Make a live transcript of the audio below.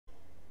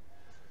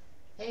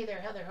Hey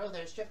there, how there, ho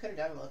there, it's Jeff Cutter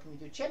Diamond. Welcome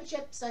to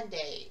Championship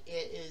Sunday.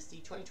 It is the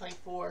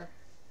 2024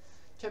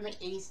 Tournament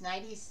 80s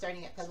 90s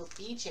starting at Pebble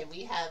Beach, and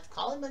we have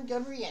Colin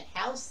Montgomery and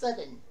Hal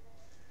Sutton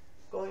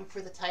going for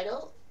the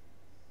title.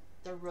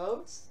 The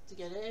Rhodes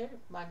together.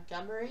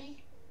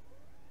 Montgomery,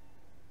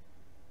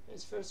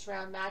 his first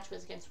round match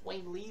was against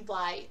Wayne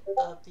Levi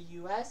of the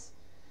US.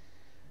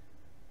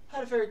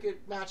 Had a very good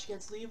match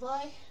against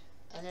Levi,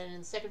 and then in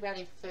the second round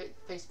he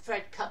faced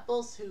Fred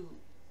Couples, who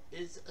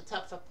is a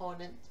tough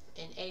opponent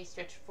in a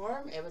stretch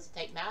form. It was a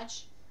tight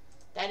match.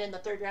 Then in the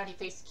third round he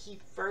faced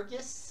Keith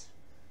Fergus,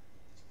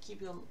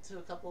 keeping him to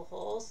a couple of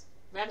holes.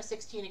 Round of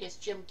 16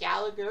 against Jim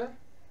Gallagher.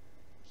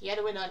 He had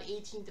to win on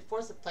 18 to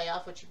force the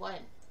playoff, which he won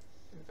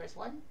in the first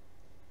one.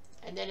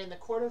 And then in the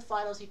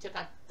quarterfinals he took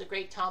on the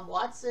great Tom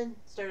Watson.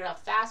 Started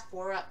off fast,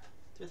 4 up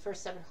through the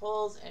first 7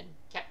 holes and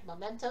kept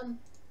momentum.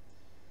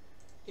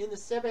 In the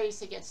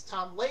semis against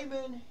Tom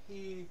Lehman,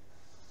 he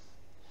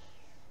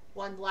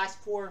won the last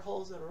 4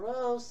 holes in a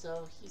row,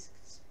 so he's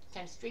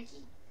kind of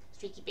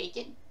streaky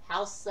bacon.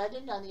 Hal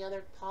Sutton on the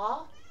other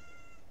paw.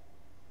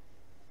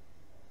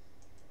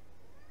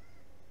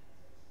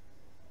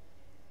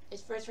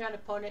 His first round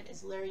opponent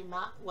was Larry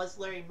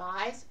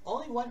Mize.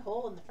 Only 1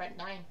 hole in the front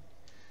 9.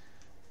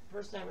 The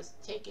first 9 was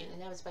taken,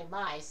 and that was by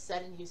Mize.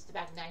 Sutton used the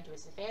back 9 to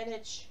his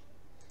advantage.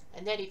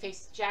 And then he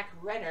faced Jack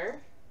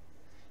Renner,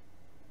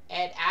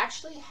 and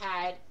actually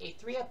had a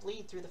 3-up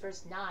lead through the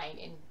first 9,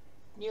 and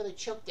nearly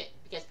choked it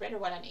because Renner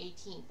won on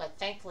 18, but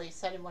thankfully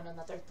Sutton won on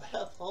the 3rd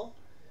playoff hole.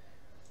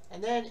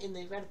 And then in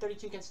the round of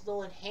 32 against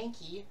Nolan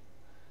Hankey,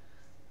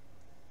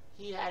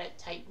 he had a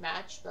tight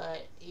match,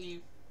 but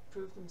he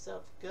proved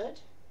himself good.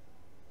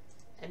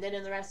 And then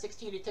in the round of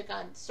 16 he took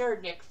on Sir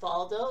Nick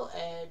Faldo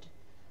and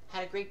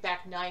had a great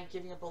back 9,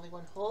 giving up only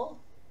 1 hole.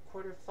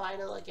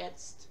 Quarterfinal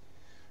against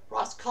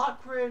Ross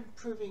Cochran,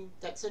 proving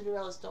that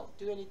Cinderellas don't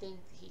do anything.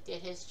 He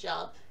did his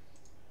job.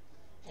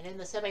 And in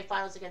the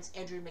semifinals against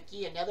Andrew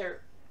McGee,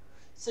 another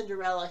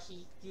Cinderella,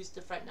 he used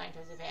the front 9 to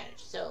his advantage.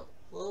 So,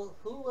 who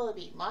will it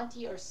be,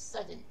 Monty or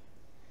Sutton?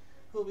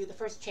 Who will be the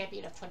first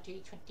champion of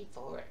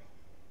 2024?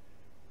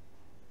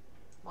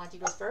 Monty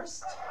goes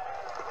first.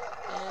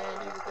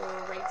 And he will go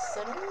right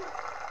center.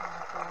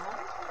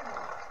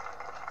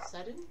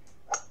 Sutton.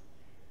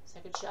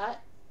 Second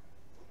shot.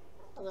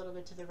 A little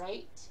bit to the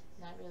right.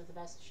 Not really the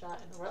best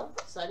shot in the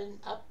world. Sutton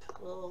up.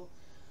 Will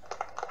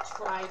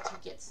try to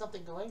get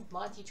something going.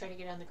 Monty trying to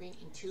get on the green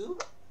in 2.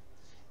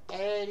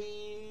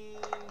 Eddie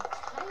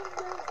kind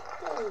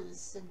of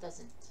does and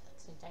doesn't at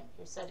the same time.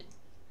 Here's Sutton.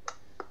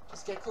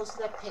 Just get close to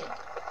that pin.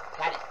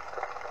 Got it.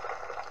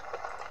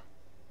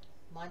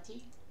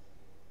 Monty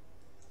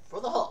for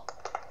the hole.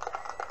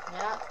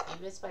 Yeah, he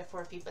missed by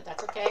 4 feet, but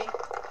that's okay.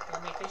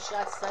 He'll make his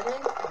shot.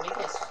 Sutton will make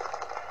his.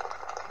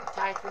 We're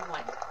tied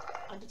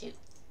 3-1. On to 2.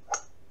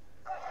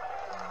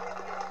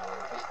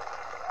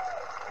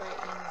 Right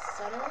in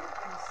center.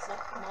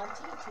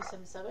 Monty,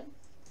 277.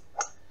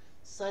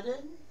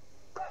 Sutton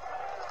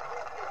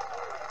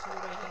to the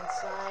right hand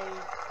side,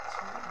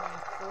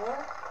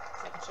 294.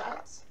 Second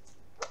shots.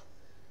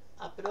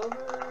 Up and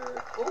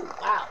over. Oh,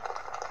 wow.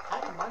 How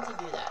did Monty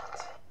do that?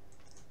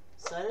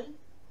 Sutton?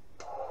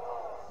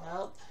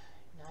 Nope.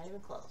 Not even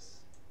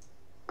close.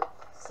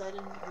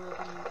 Sutton will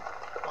be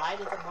wide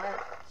of the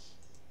mark.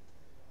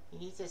 He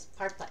needs his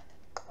par putt.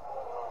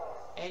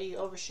 Eddie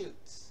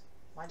overshoots.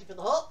 Monty for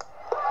the hole.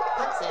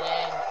 Puts it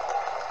in.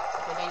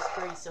 A nice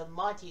birdie, so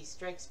Monty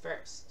strikes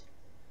first.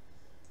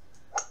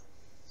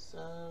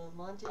 So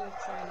Monty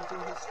trying to do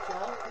his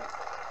job.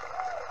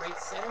 Right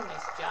center,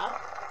 nice job.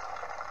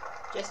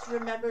 Just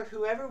remember,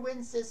 whoever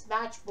wins this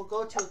match will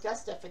go to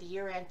Augusta for the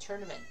year-end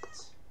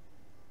tournament.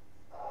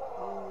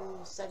 Ooh,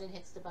 Sutton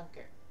hits the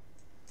bunker.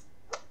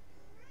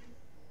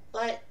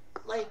 But,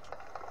 like,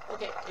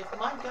 okay,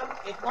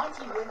 if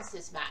Monty wins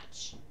this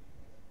match,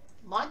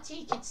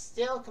 Monty can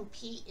still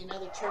compete in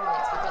other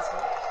tournaments because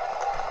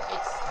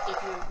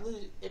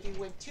if you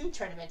win 2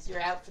 tournaments, you're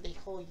out for the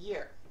whole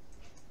year.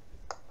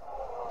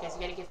 Because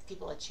you got to give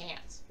people a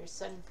chance. Here's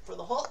Sutton for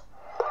the hole.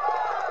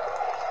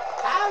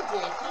 How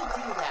did he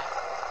do that?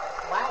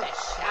 What a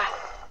shot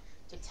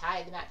to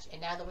tie the match.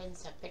 And now the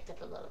winds have picked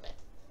up a little bit.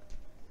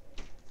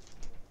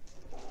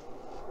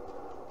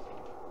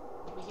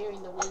 You'll be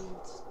hearing the wind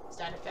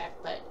sound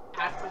effect, but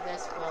after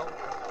this we'll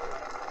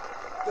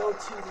go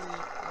to the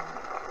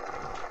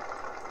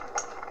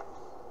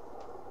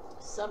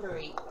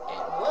summary. And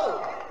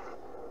whoa!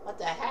 What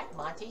the heck,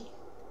 Monty?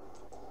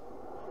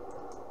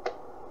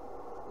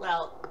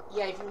 Well,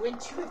 yeah, if you win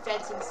 2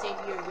 events in the same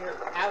year, you're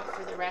out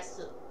for the rest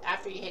of,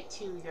 after you hit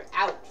 2, you're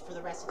out for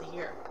the rest of the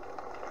year.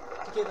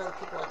 To give other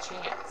people a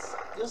chance.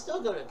 You'll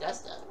still go to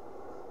Augusta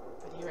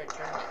for the year-end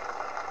tournament.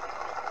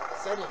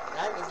 Sutton,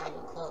 that wasn't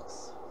even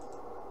close.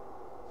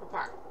 For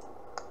par.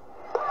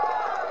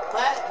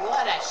 But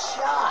what a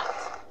shot!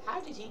 How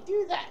did he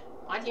do that?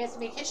 Monty has to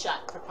make his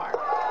shot for par.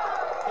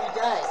 He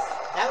does.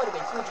 That would have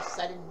been huge if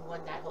Sutton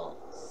won that hole.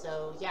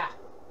 So, yeah.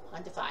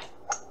 On to 5.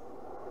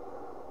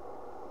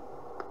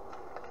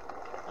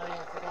 Oh yeah, I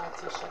forgot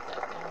to shut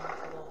that down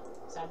for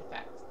the sound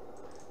effect.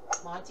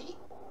 Monty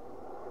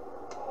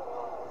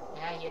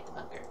he hit the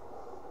bunker.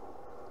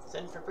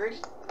 Sudden for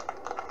birdie.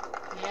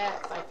 Yeah,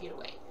 5 feet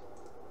away.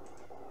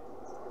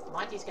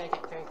 Monty's got to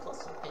get very close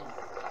to the pin.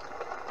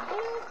 I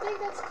don't think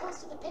that's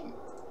close to the pin.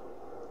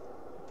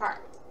 Par.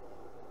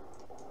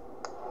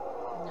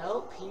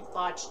 Nope, he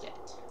botched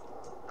it.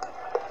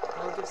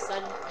 That'll give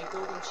Sutton a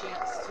golden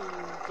chance to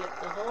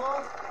get the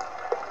hole,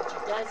 which he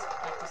does.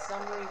 Back to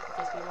summary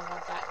because we don't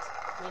want that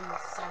wind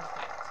sound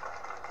effect.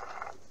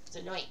 It's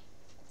annoying.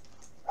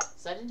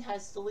 Sutton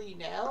has the lead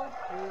now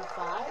through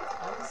 5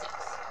 on the 6.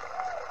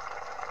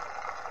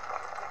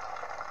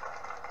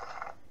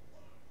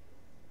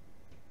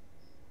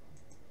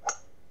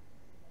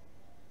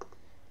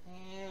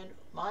 And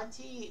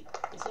Monty,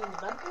 is he in the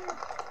bunker?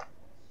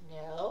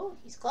 No,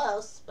 he's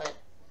close, but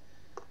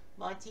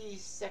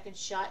Monty's second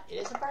shot, it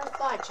is a par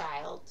 5,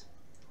 child.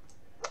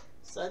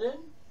 Sutton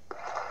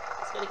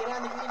is going to get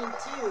on the green in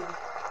 2.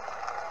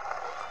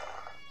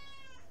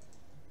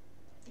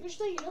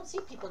 Usually you don't see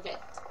people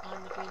get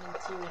on the green in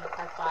 2 in a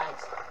par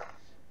 5s.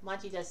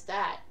 Monty does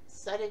that.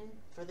 Sutton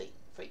for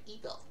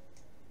eagle.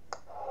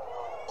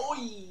 Oi,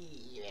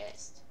 you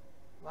missed.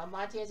 Well,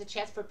 Monty has a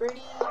chance for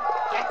birdie.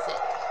 Gets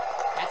it.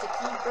 That's a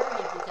key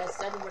birdie because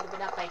Sutton would have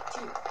been up by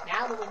 2.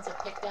 Now the winds have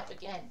picked up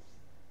again.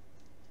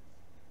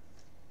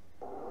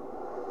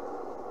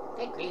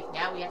 Good grief,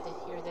 now we have to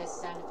hear this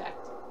sound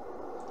effect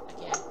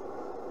again.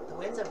 The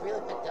winds have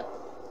really picked up.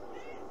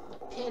 The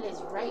pin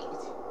is right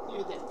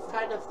near the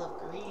front of the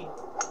green.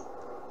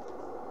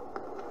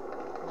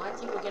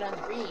 Monty will get on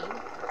the green.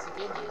 That's the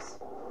good news.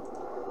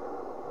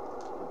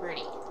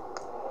 Birdie.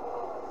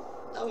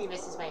 Oh, he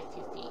misses by a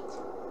few feet.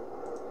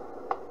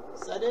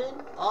 Sutton.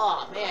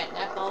 Oh, man,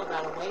 that ball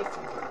got away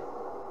from him.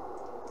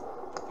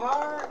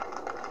 Par.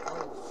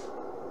 Oof.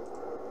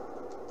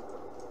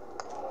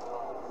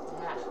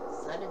 Yeah,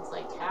 Sutton's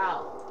like how?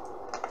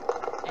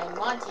 And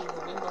Monty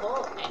will win the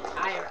hole and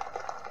tie her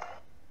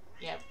up.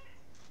 Yep.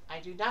 I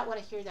do not want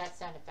to hear that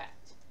sound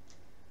effect.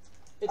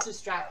 It's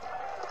distracting.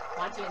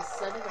 Monty and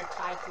Sutton are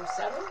tied through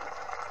 7.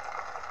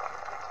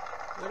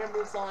 Winner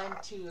moves on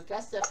to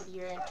Augusta for the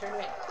year-end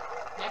tournament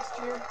next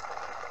year.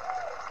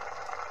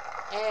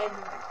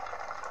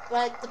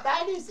 But the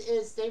bad news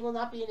is they will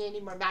not be in any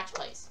more match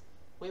plays.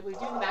 When we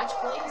do match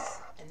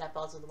plays, and that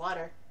ball's in the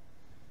water,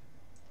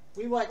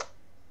 we want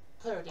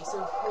clarity.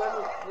 So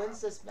whoever wins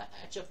this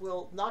matchup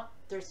will not...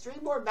 There's 3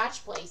 more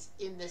match plays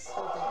in this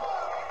whole thing.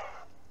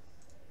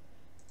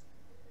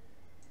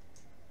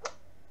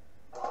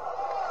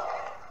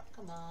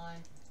 Come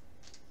on.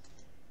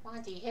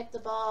 Monty, hit the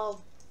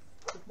ball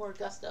with more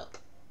gusto.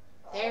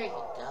 There you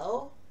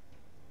go.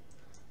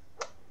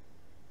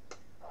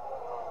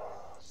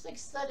 Just like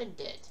Sutton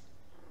did.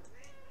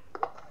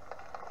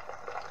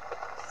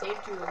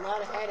 Saved you a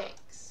lot of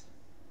headaches.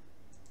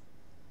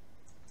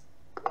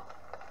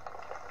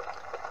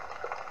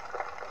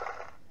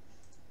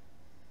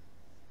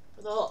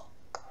 For the hole.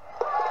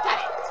 Got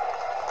it.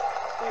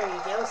 There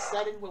you go.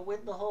 Sutton will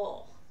win the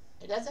hole.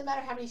 It doesn't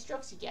matter how many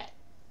strokes you get.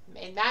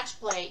 In match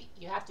play,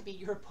 you have to beat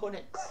your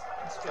opponents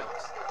in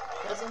strokes.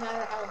 Doesn't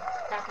matter how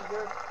crappy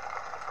your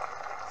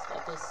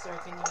stuff is,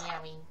 surfing and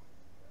yamming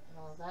and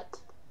all that.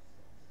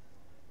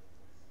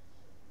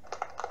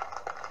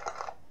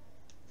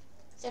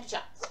 Second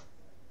shots.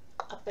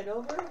 Up and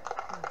over.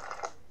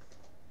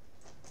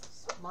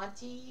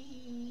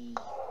 Monty.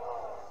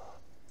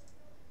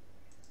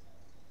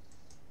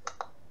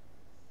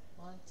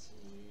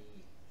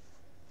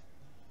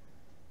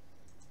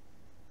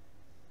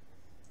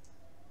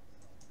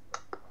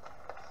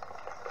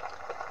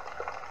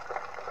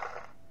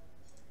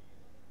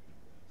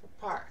 For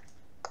par.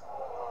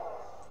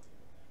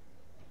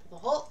 For the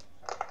hole.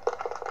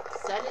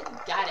 Sutton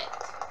got it.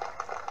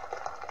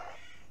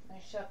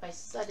 Nice shot by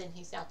Sutton.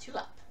 He's now 2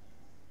 up.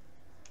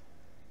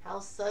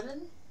 How's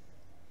Sutton?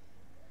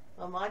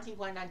 Well, Monty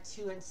won on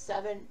 2 and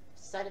 7.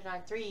 Sutton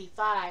on 3,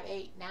 5,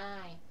 8, 9.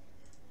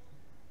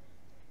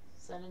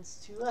 Sutton's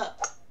 2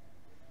 up.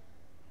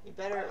 You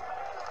better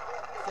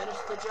finish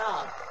the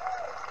job.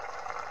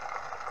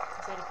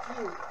 He's had a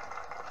few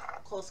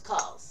close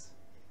calls.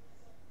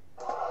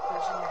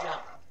 Finishing the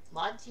job.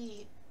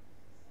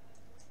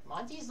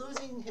 Monty's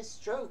losing his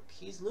stroke.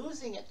 He's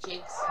losing it,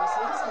 Jakes. He's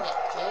losing it,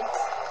 Jakes.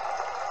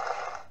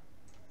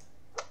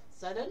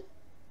 Sutton?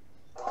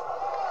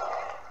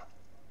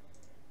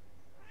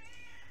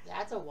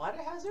 That's a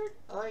water hazard?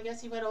 Oh, I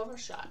guess he went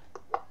overshot.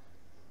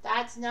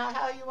 That's not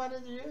how you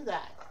wanted to do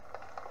that.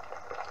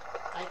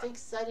 I think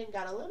Sutton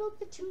got a little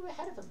bit too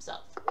ahead of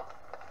himself.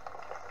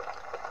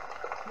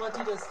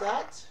 Monty does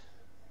that.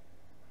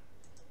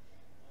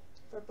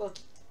 For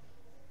bogey.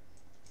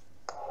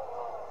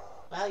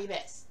 Well, you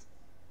missed.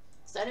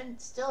 Sutton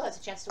still has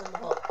a chance to win the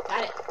hole.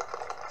 Got it.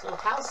 So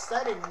Hal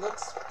Sutton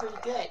looks pretty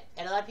good.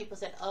 And a lot of people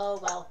said, oh,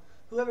 well,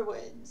 whoever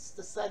wins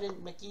the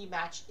Sutton-McGee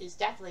match is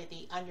definitely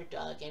the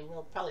underdog and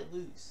will probably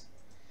lose.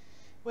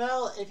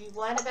 Well, if you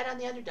want to bet on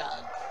the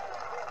underdog,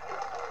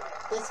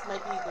 this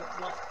might be the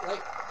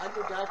right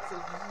underdog for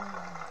you.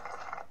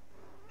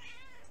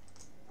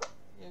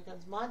 Here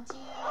comes Monty.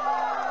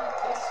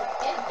 Close to the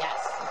pin.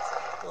 Yes, it's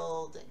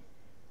golden.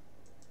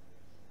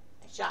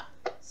 Nice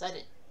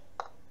Sudden.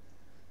 Yeah,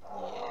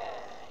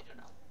 I don't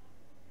know.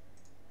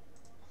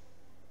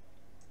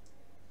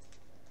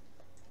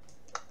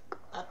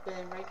 Up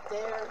and right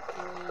there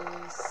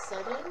is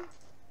Sudden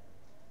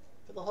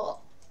for the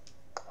hole.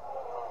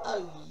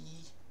 Oh,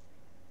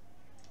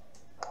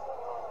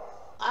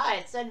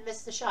 alright, Sudden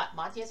missed the shot.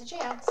 Monty has a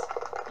chance.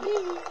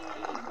 Yee,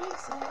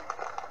 makes it.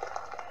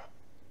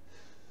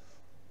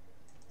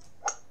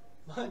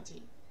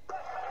 Monty. Well,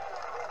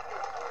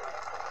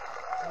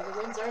 the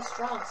winds are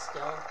strong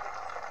still.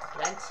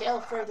 But until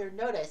further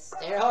notice,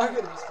 they are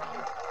going to be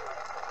strong.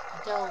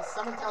 Until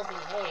someone tells me,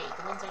 hey,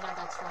 the winds are not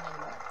that strong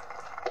anymore.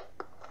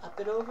 Up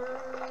and over.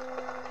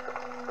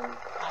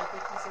 I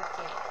think he's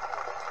okay.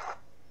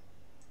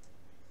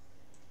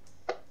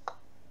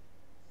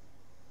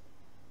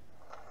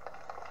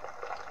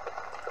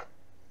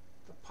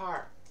 For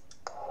par.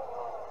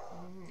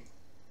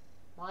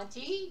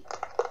 Monty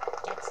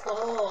gets the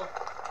hole.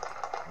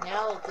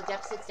 Now the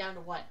deficit's down to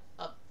 1.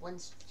 Up,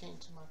 one's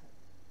changed to marker.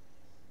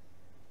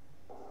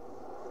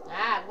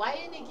 Ah, why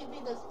didn't it give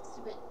me the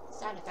stupid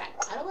sound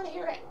effect? I don't want to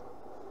hear it.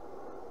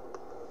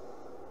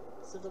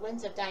 So the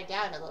winds have died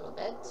down a little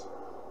bit.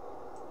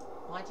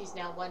 Monty's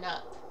now 1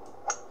 up.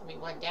 I mean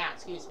 1 down,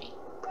 excuse me.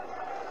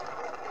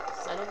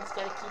 Sudden's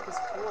got to keep his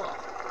cool.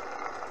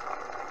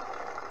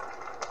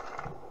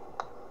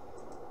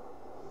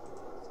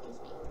 Excuse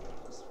me.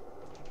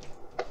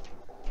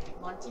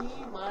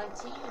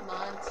 Monty.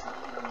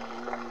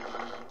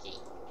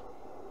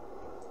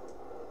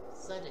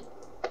 Sudden.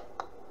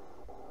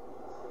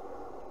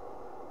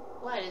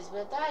 What is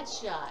with that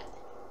shot?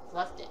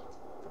 Fluffed it.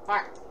 For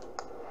par.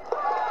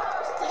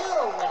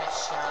 Still with a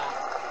shot.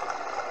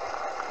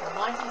 Well,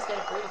 Monty's got a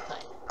birdie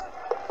putt.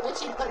 Which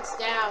he puts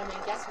down,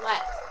 and guess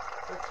what?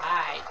 We're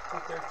tied for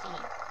 13.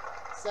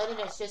 Sudden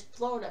has just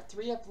blown a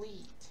 3-up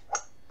lead.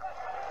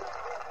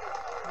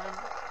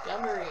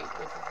 Montgomery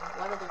with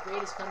one of the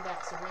greatest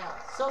comebacks around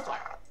so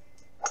far.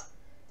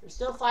 There's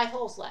still 5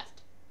 holes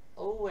left.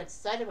 Oh, and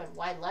Sudden went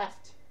wide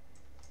left.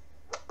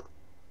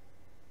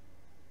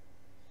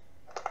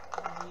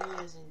 And he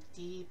is in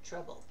deep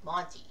trouble.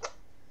 Monty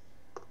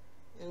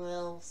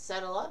will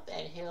settle up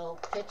and he'll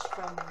pitch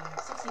from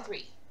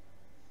 63.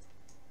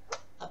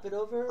 Up and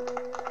over.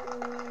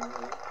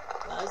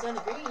 Well, he's on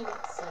the green.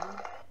 Sudden.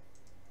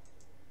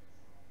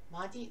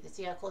 Monty, let's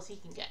see how close he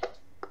can get.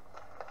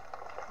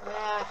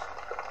 Yeah.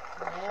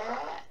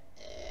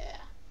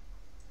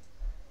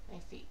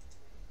 9 feet.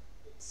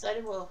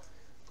 Sudden will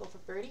go for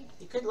birdie.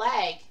 He could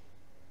lag,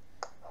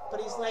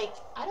 but he's like,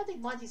 I don't think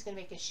Monty's gonna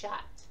make a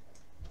shot,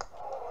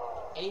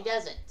 and he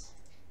doesn't.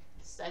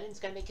 Sudden's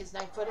gonna make his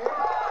 9-footer.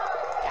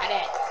 Got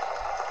it.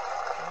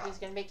 Monty's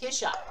gonna make his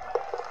shot.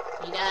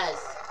 He does.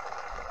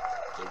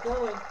 Keep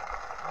going.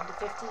 On to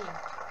 15.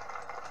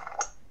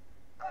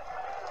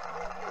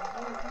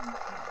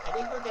 I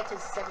think we'll get to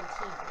 17,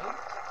 right?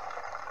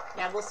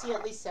 Yeah, we'll see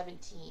at least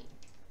 17.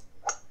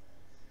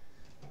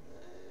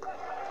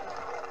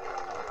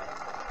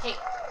 Okay.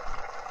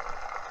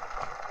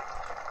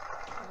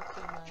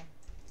 Okay, man.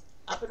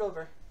 Up and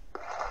over.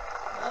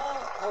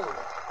 Oh,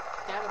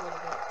 down a little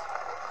bit.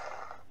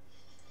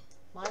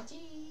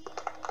 Monty.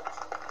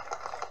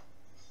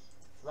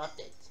 Flubbed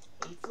it.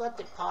 He flubbed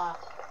it, Pa.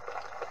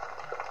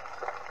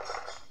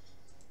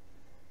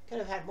 Could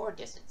have had more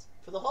distance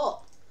for the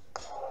hole.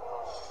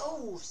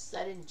 Oh,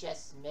 Sudden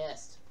just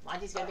missed.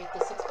 Monty's gonna make the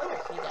 6-footer.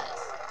 He does.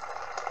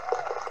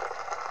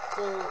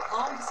 So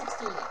on to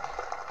 16.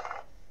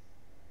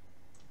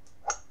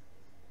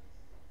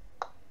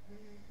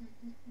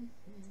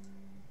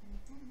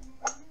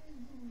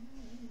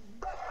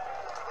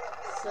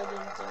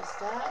 Sudden does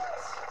that.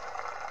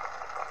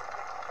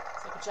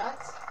 Second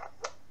shots.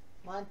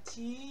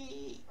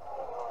 Monty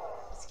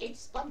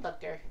escapes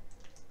Bumbucker.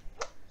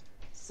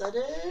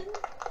 Sudden.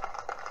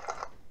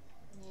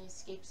 He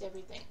escapes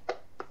everything.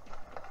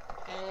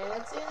 And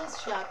let's see this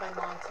shot by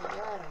Monty. I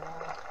don't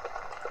know.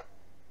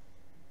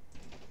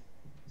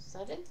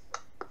 Sudden.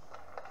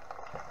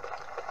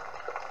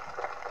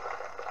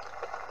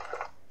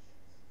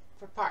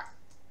 For par.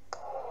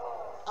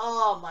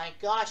 Oh my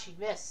gosh, he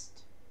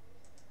missed.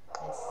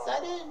 And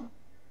Sudden.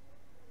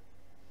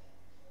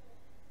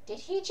 Did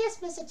he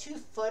just miss a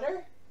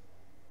 2-footer?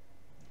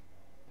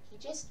 He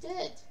just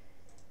did.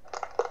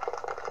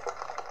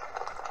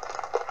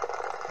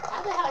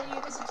 How the hell did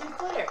you miss a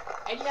 2-footer?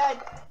 And you had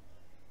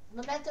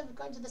momentum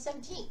going to the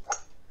 17th.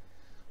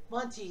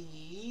 Monty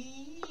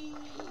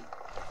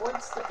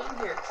forts the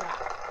finger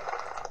trap.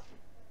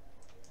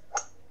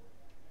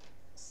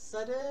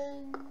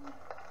 Sudden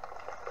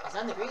is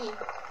on the green.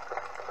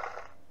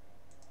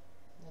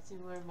 Let's see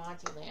where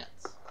Monty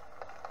lands.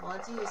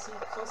 Monty, is he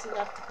close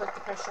enough to put the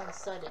pressure on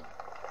Sudden?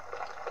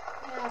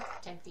 Yeah,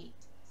 10 feet.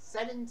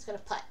 Sudden's gonna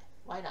putt.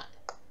 Why not?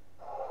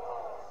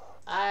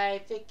 I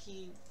think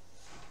he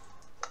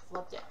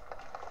flipped it.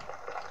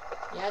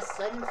 Yes,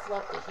 Sudden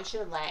flipped it. He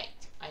should have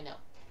lagged. I know.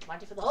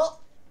 Monty for the hole.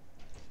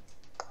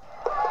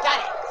 Got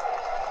it!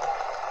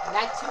 And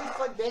that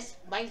 2-foot miss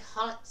might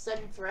haunt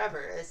Sudden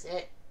forever, as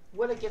it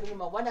would have given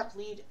him a 1-up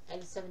lead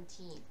at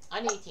 17.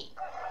 On 18.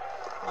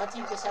 Monty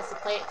just has to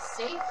play it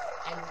safe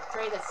and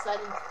pray that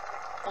Sutton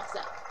fucks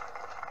up.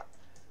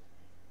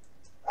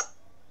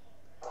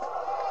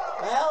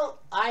 Well,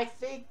 I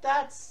think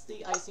that's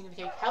the icing of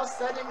the cake. How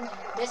Sutton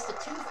missed a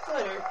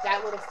 2-footer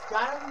that would have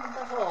got him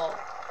the hole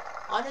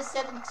on the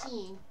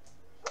 17.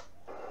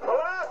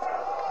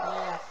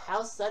 Yeah,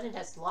 how Sutton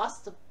has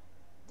lost the...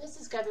 This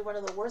is going to be one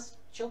of the worst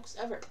chokes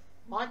ever.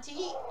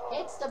 Monty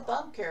hits the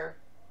bunker.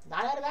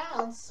 Not out of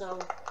bounds, so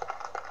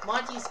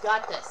Monty's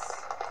got this.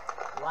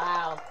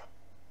 Wow.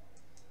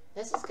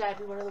 This has got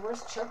to be one of the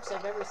worst chokes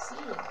I've ever seen.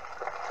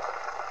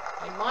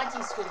 And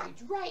Monty's going to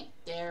be right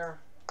there.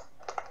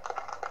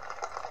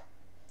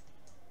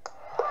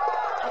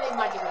 I think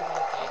Monty would have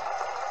been okay.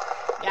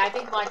 Yeah, I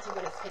think Monty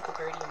would have hit the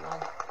birdie and won.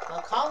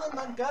 Well, Colin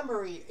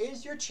Montgomery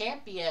is your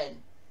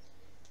champion.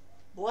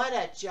 What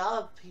a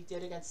job he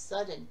did against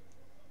Sutton.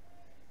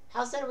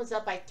 Hal Sutton was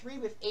up by 3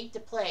 with 8 to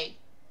play.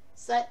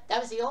 That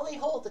was the only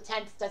hole, the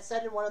 10th, that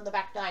Sutton won on the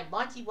back 9.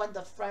 Monty won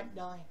the front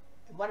 9.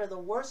 One of the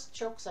worst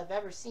chokes I've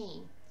ever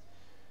seen.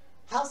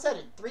 Hal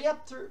Sutton, 3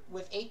 up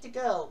with 8 to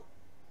go.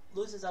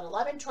 Loses on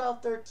 11,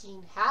 12,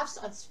 13. Halves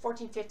on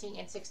 14, 15,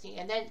 and 16.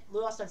 And then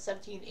lost on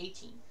 17,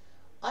 18.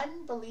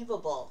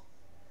 Unbelievable.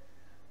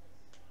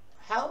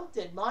 How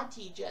did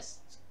Monty just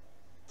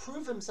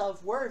prove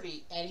himself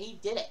worthy? And he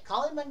did it.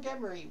 Colin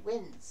Montgomery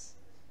wins.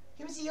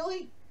 He was the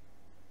only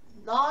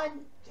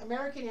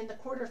non-American in the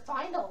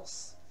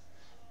quarterfinals.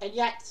 And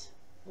yet,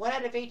 1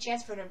 out of 8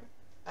 chance for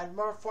a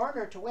more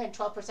foreigner to win,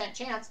 12%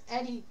 chance,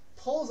 and he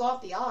pulls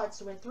off the odds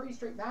to win 3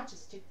 straight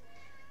matches to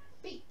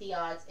beat the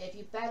odds. If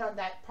you bet on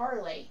that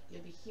parlay,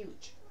 you'll be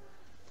huge.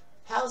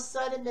 Hal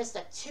Sutton missed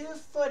a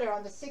 2-footer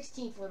on the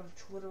 16th,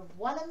 which would have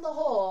won him the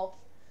hole.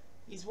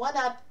 He's 1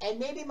 up, and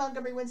maybe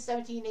Montgomery wins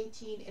 17,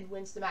 18 and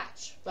wins the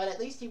match. But at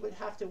least he would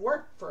have to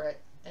work for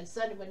it, and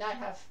Sutton would not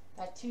have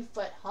that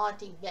 2-foot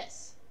haunting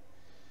miss.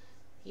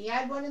 He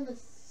had one in the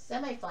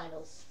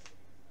semifinals,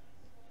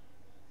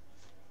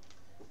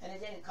 and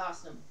it didn't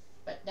cost him.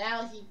 But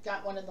now he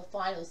got one in the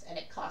finals, and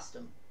it cost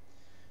him.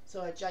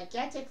 So a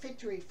gigantic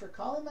victory for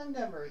Colin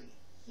Montgomery.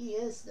 He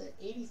is the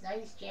 80s,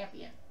 90s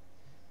champion.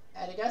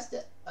 At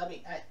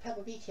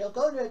Pebble Beach. He'll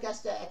go to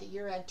Augusta at the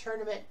year-end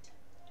tournament.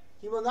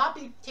 He will not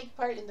take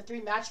part in the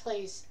 3 match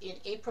plays in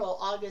April,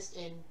 August,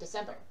 and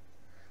December.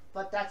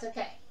 But that's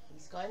okay.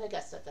 He's going to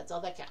Augusta. That's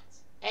all that counts.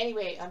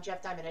 Anyway, I'm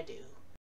Jeff Diamond. I do.